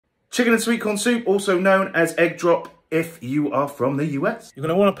Chicken and sweet corn soup, also known as egg drop if you are from the US. You're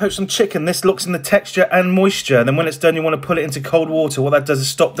going to want to poach some chicken. This looks in the texture and moisture. Then when it's done, you want to put it into cold water. What that does is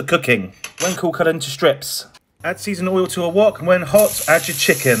stop the cooking. When cool, cut it into strips. Add seasoned oil to a wok, and when hot, add your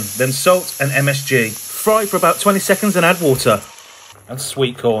chicken, then salt and MSG. Fry for about 20 seconds and add water. And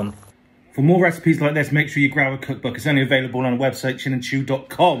sweet corn. For more recipes like this, make sure you grab a cookbook. It's only available on our website,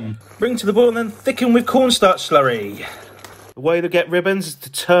 chinandchew.com. Bring to the boil and then thicken with cornstarch slurry. The way to get ribbons is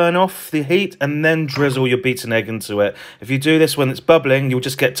to turn off the heat and then drizzle your beaten egg into it. If you do this when it's bubbling, you'll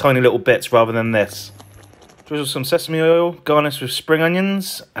just get tiny little bits rather than this. Drizzle some sesame oil, garnish with spring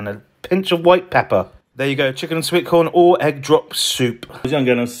onions and a pinch of white pepper. There you go, chicken and sweet corn or egg drop soup. When I was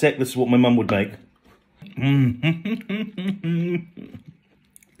younger and I was sick, this is what my mum would make.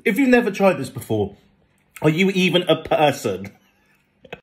 If you've never tried this before, are you even a person?